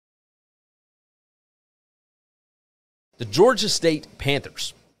the Georgia State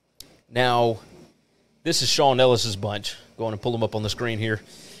Panthers. Now, this is Sean Ellis's bunch. Go on and pull them up on the screen here.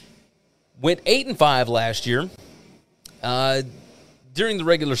 Went 8-5 last year. During the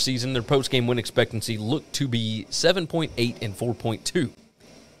regular season, their post-game win expectancy looked to be 7.8 and 4.2.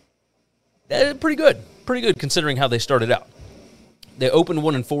 That's pretty good considering how they started out. They opened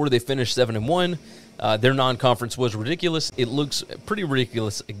 1-4. They finished 7-1. Their non-conference was ridiculous. It looks pretty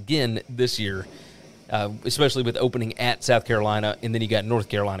ridiculous again this year, especially with opening at South Carolina, and then you got North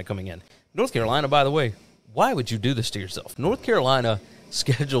Carolina coming in. North Carolina, by the way, why would you do this to yourself? North Carolina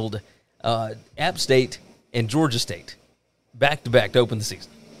scheduled App State and Georgia State back-to-back to open the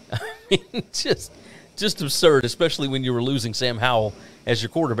season. I mean, just absurd, especially when you were losing Sam Howell as your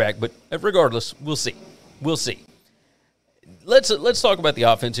quarterback. But regardless, we'll see. We'll see. Let's talk about the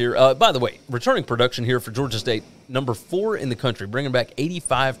offense here. By the way, returning production here for Georgia State, number 4 in the country, bringing back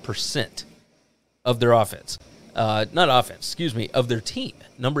 85% of their offense. Of their team.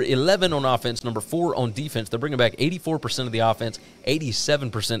 Number 11 on offense, number 4 on defense. They're bringing back 84% of the offense,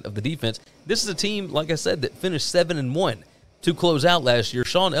 87% of the defense. This is a team, like I said, that finished 7-1 to close out last year.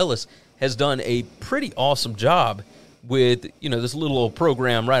 Sean Ellis has done a pretty awesome job with, this little old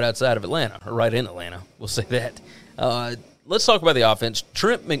program right outside of Atlanta, or right in Atlanta. We'll say that. Let's talk about the offense.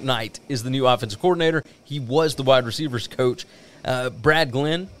 Trent McKnight is the new offensive coordinator. He was the wide receivers coach. Brad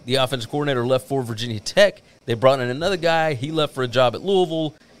Glenn, the offensive coordinator, left for Virginia Tech. They brought in another guy. He left for a job at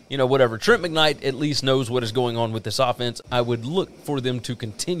Louisville. Whatever. Trent McKnight at least knows what is going on with this offense. I would look for them to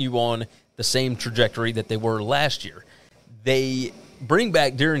continue on the same trajectory that they were last year. They bring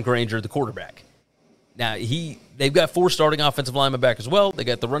back Darren Granger, the quarterback. Now, they've got 4 starting offensive linemen back as well. They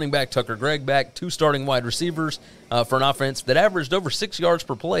got the running back, Tucker Gregg, back, 2 starting wide receivers for an offense that averaged over 6 yards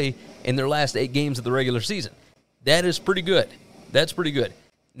per play in their last 8 games of the regular season. That is pretty good. That's pretty good.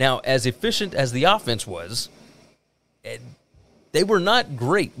 Now, as efficient as the offense was, they were not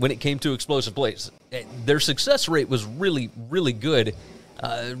great when it came to explosive plays. Their success rate was really, really good.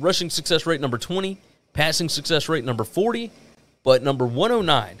 Rushing success rate number 20, passing success rate number 40, but number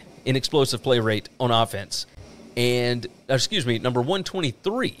 109 in explosive play rate on offense. And, number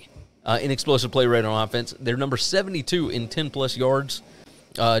 123 in explosive play rate on offense. They're number 72 in 10-plus yards,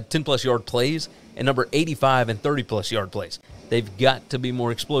 10-plus yard plays, and number 85 in 30-plus yard plays. They've got to be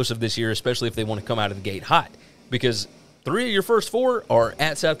more explosive this year, especially if they want to come out of the gate hot, because 3 of your first 4 are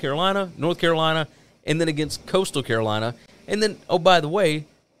at South Carolina, North Carolina, and then against Coastal Carolina. And then, oh, by the way,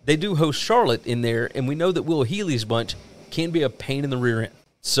 they do host Charlotte in there, and we know that Will Healy's bunch can be a pain in the rear end.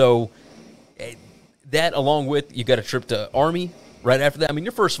 So that, along with, you got a trip to Army right after that. I mean,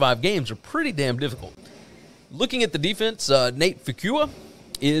 your first 5 games are pretty damn difficult. Looking at the defense, Nate Fakua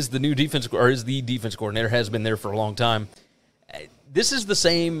is the defense coordinator, has been there for a long time. This is the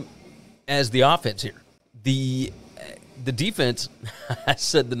same as the offense here. The defense, I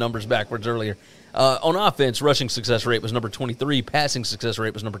said the numbers backwards earlier. On offense, rushing success rate was number 23. Passing success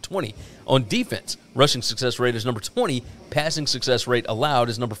rate was number 20. On defense, rushing success rate is number 20. Passing success rate allowed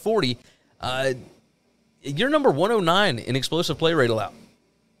is number 40. You're number 109 in explosive play rate allowed.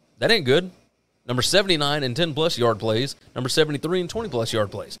 That ain't good. Number 79 in 10-plus yard plays. Number 73 in 20-plus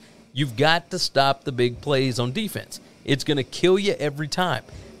yard plays. You've got to stop the big plays on defense. It's going to kill you every time.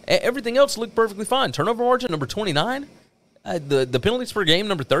 Everything else looked perfectly fine. Turnover margin, number 29. The penalties per game,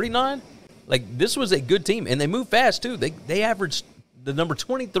 number 39. Like, this was a good team, and they move fast, too. They averaged the number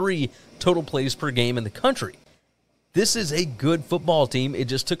 23 total plays per game in the country. This is a good football team. It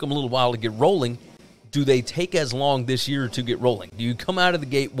just took them a little while to get rolling. Do they take as long this year to get rolling? Do you come out of the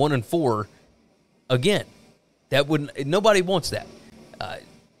gate 1-4 again? Nobody wants that.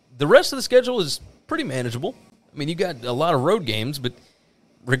 The rest of the schedule is pretty manageable. I mean, you got a lot of road games, but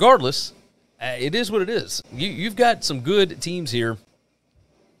regardless, it is what it is. You've got some good teams here.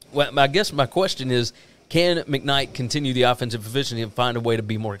 Well, I guess my question is, can McKnight continue the offensive efficiency and find a way to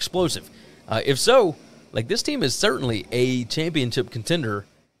be more explosive? If so, this team is certainly a championship contender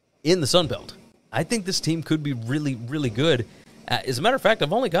in the Sun Belt. I think this team could be really, really good. As a matter of fact,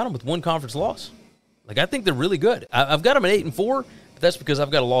 I've only got them with 1 conference loss. I think they're really good. I've got them at 8-4, but that's because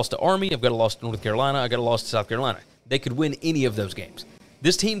I've got a loss to Army, I've got a loss to North Carolina, I've got a loss to South Carolina. They could win any of those games.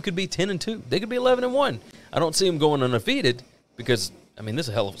 This team could be 10-2. They could be 11-1. I don't see them going undefeated because, this is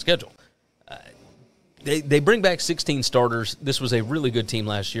a hell of a schedule. They bring back 16 starters. This was a really good team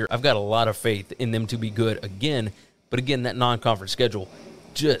last year. I've got a lot of faith in them to be good again. But again, that non-conference schedule,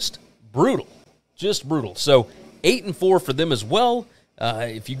 just brutal. Just brutal. So 8-4 for them as well.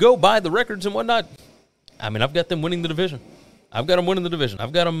 If you go by the records and whatnot, I've got them winning the division. I've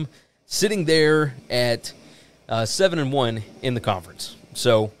got them sitting there at 7-1 in the conference.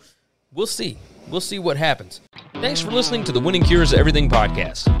 So we'll see. We'll see what happens. Thanks for listening to the Winning Cures Everything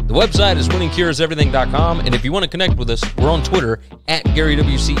podcast. The website is winningcureseverything.com, and if you want to connect with us, we're on Twitter at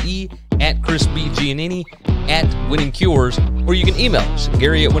GaryWCE, at Chris B. Giannini, at Winning Cures, or you can email us,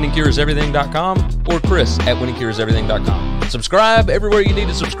 Gary at winningcureseverything.com or Chris at winningcureseverything.com. Subscribe everywhere you need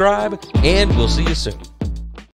to subscribe, and we'll see you soon.